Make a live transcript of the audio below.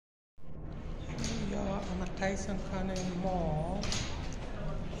Tyson Corner Mall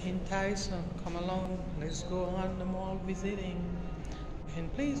in Tyson. Come along, let's go around the mall visiting.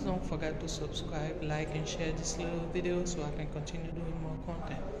 And please don't forget to subscribe, like, and share this little video so I can continue doing more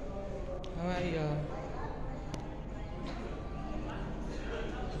content. Alright, y'all.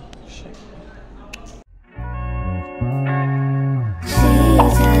 Shit.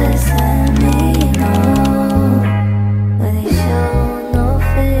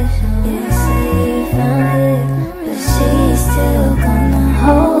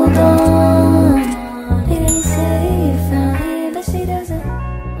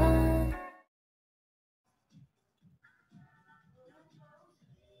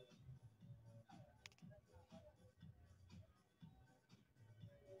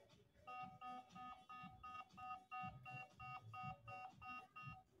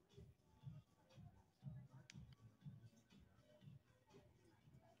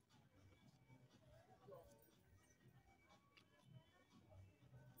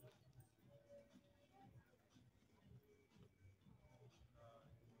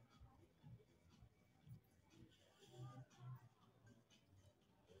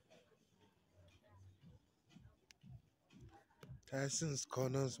 Tyson's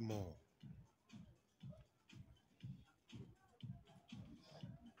Corners Mall.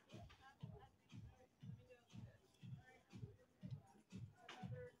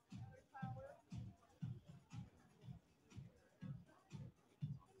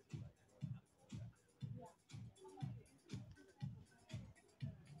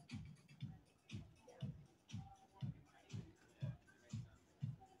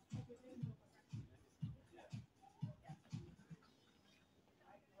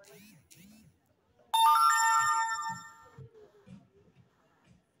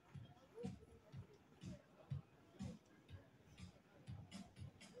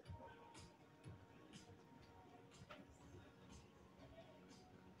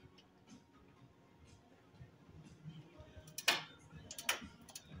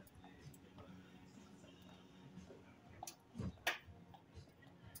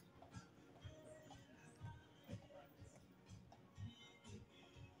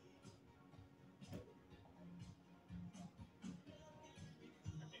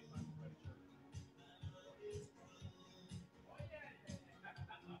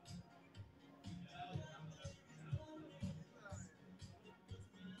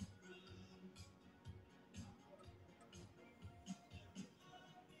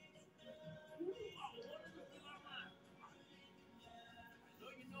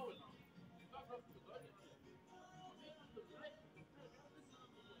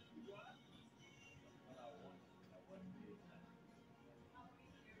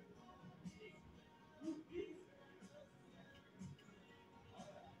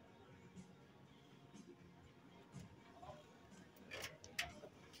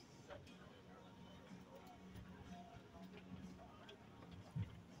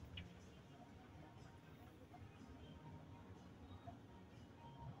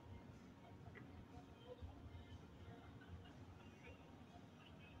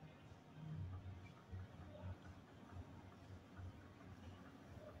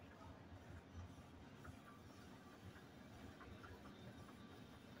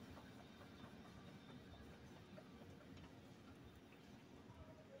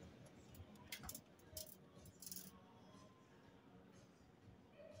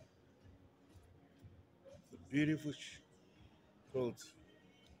 Beautiful clothes.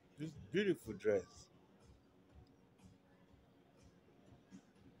 This beautiful dress.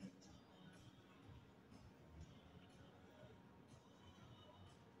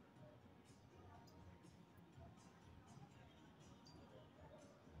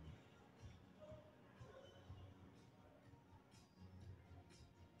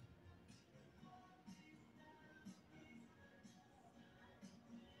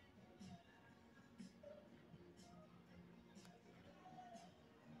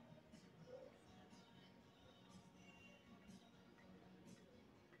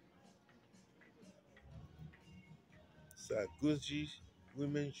 Gucci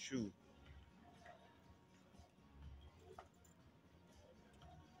women's shoe.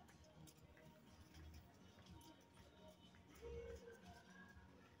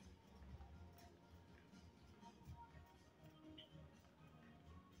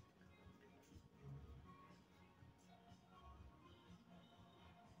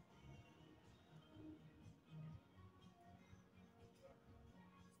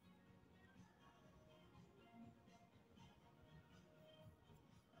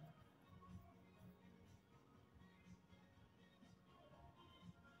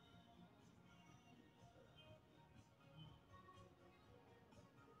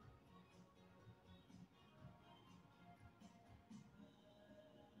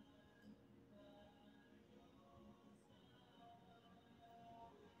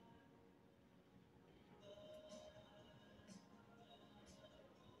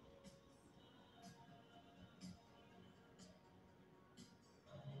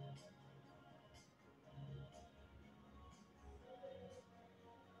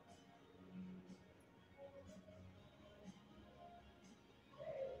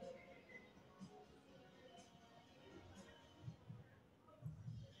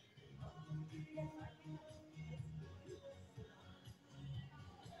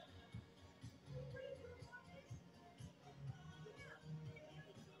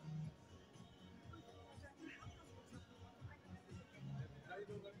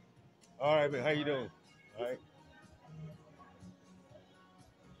 All right, man. How you doing? All right.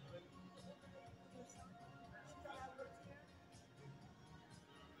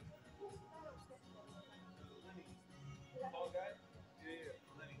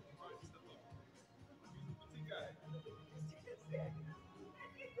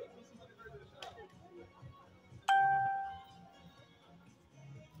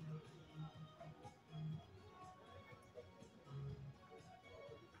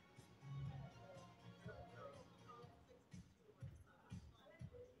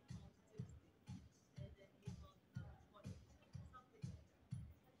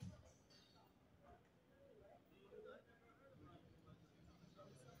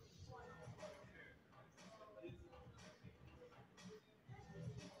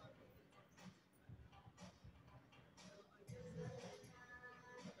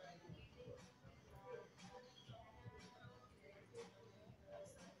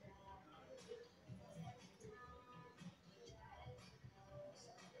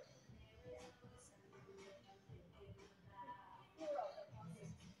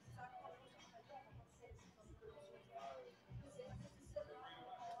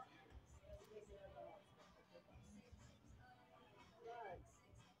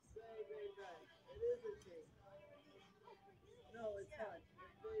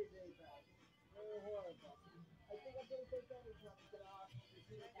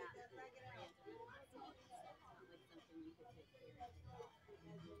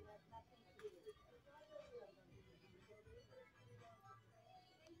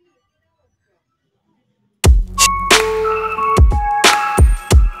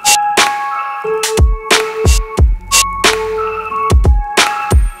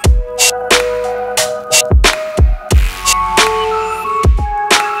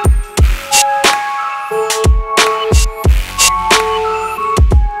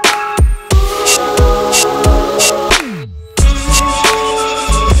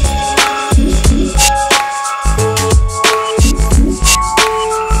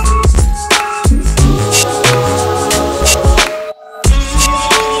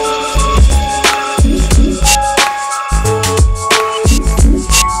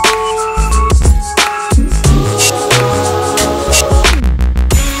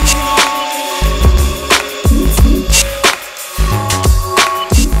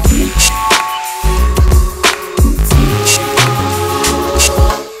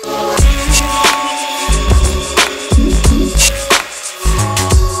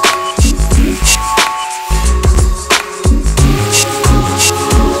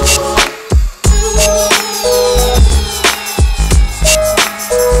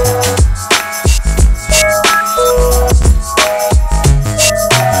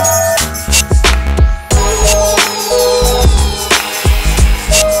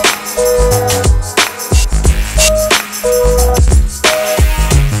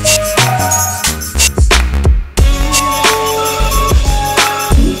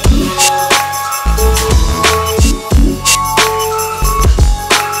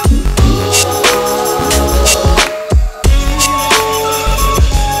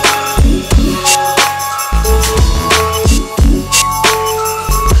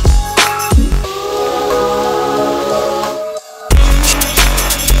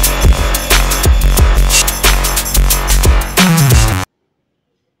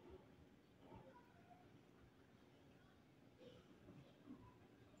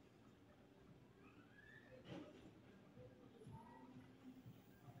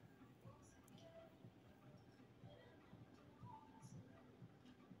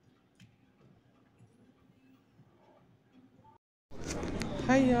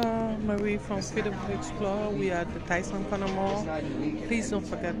 Hi y'all, Marie from Freedom to Explore. We are at the Tyson Corner Mall. Please don't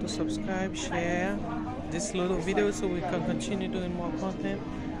forget to subscribe, share this little video so we can continue doing more content.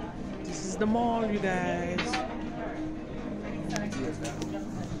 This is the mall, you guys.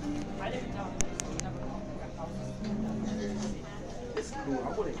 It's cool.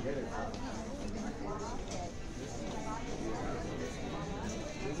 I wouldn't get it.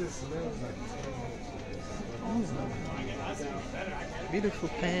 It just smells like Beautiful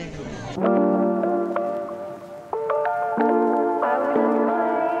pen.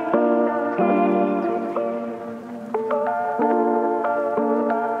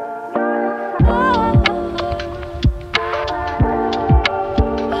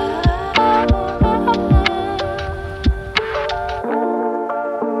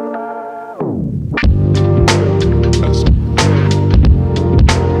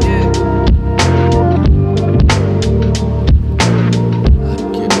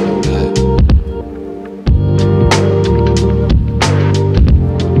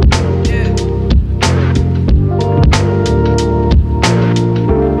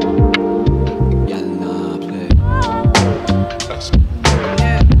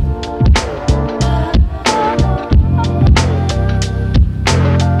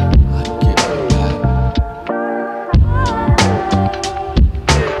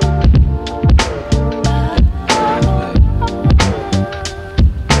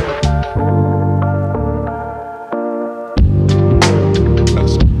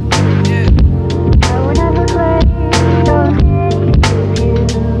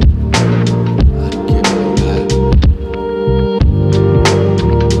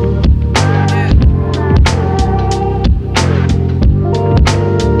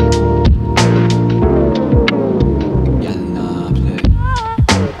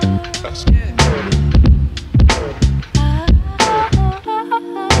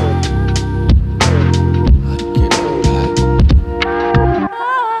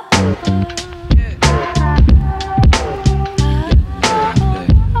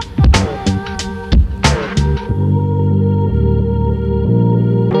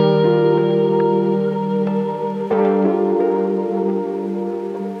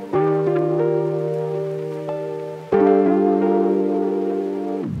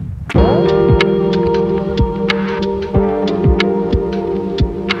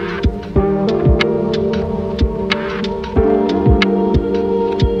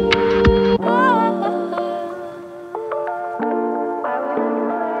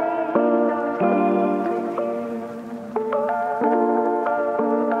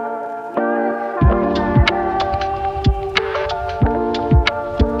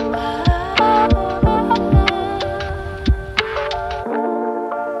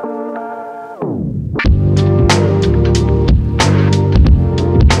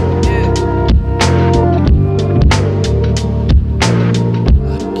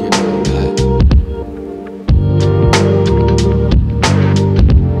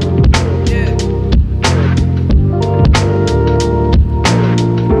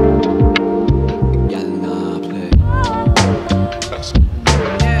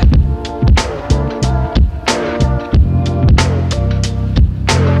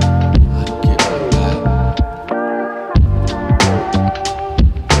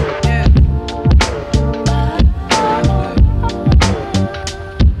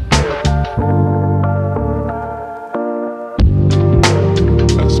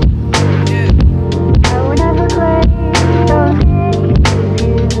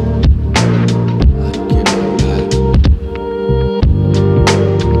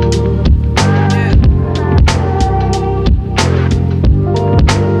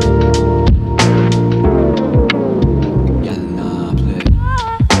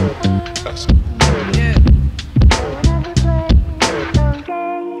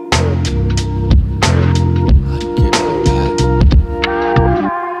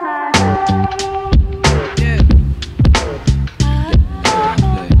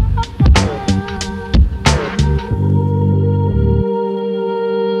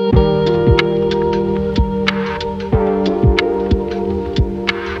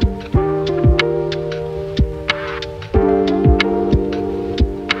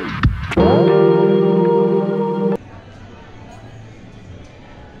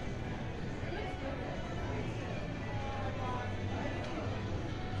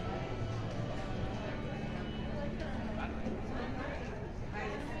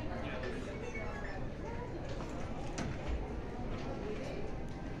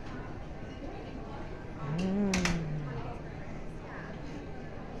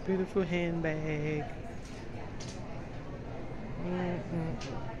 Beautiful handbag.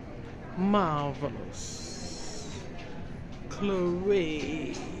 Marvelous.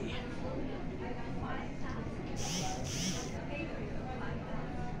 Chloe.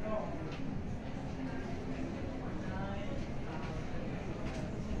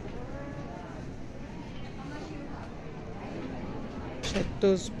 Check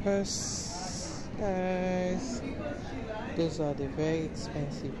those purses, guys. Those are the very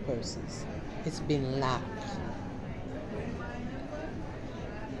expensive purses. It's been locked.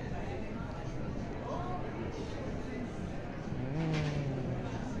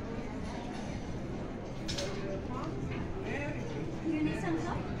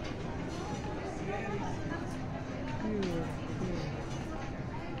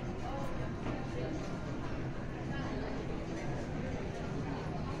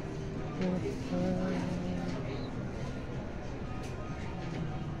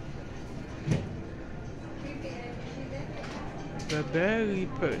 The berry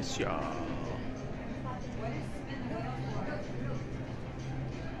purse, y'all.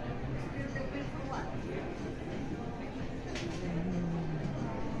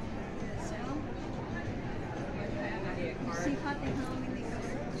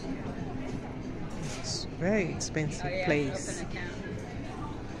 It's a very expensive place.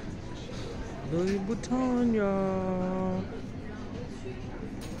 Louis Vuitton, y'all.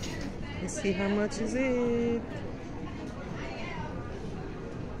 Let's see how much is it.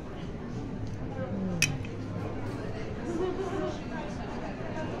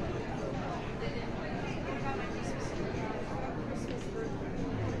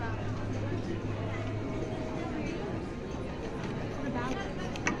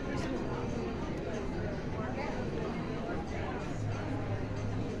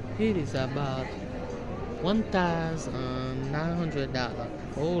 It is about $1,900.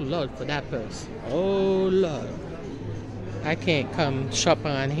 Oh Lord, for that purse. Oh Lord, I can't come shop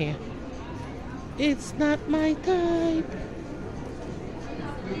on here. It's not my type.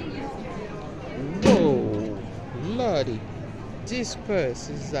 Whoa, Lordy, this purse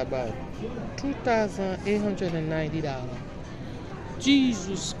is about $2,890.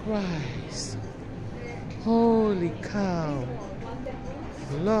 Jesus Christ. Holy cow.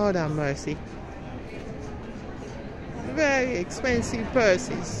 Lord have mercy. Very expensive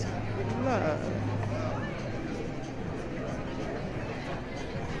purses. Lord.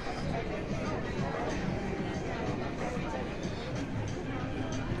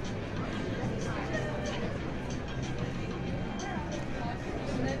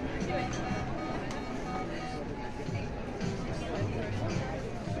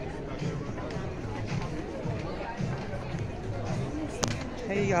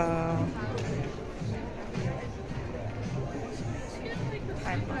 Hey y'all.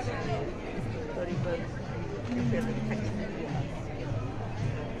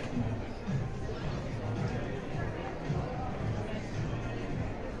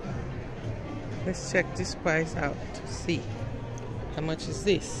 Let's check this price out to see how much is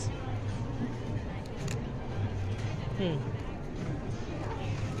this.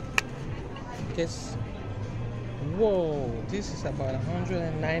 Guess. Whoa, this is about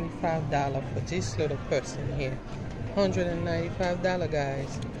 $195 for this little person here. $195,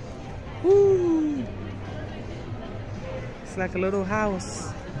 guys. Woo! It's like a little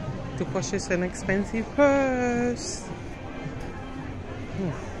house to purchase an expensive purse.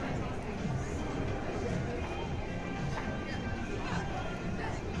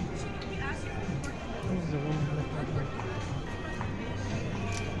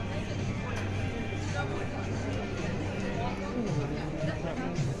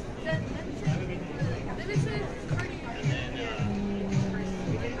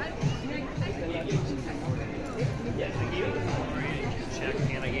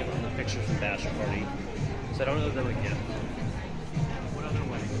 Pictures from bachelor party, so I don't know if they're like, yeah. What other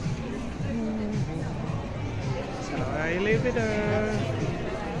wedding? Elevator.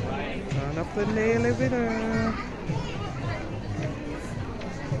 Turn up the elevator.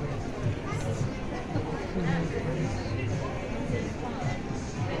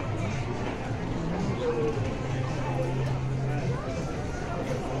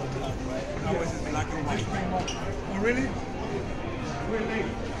 Oh, really? Really?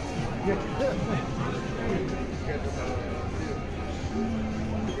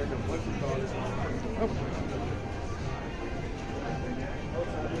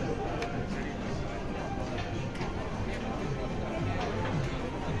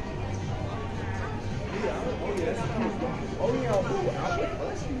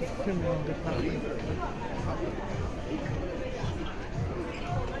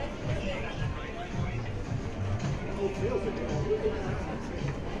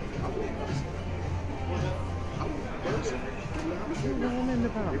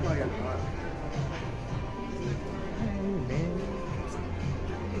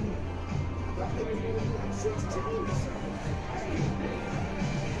 They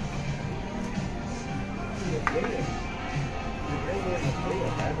were in the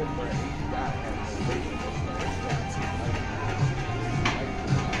field. That was where he got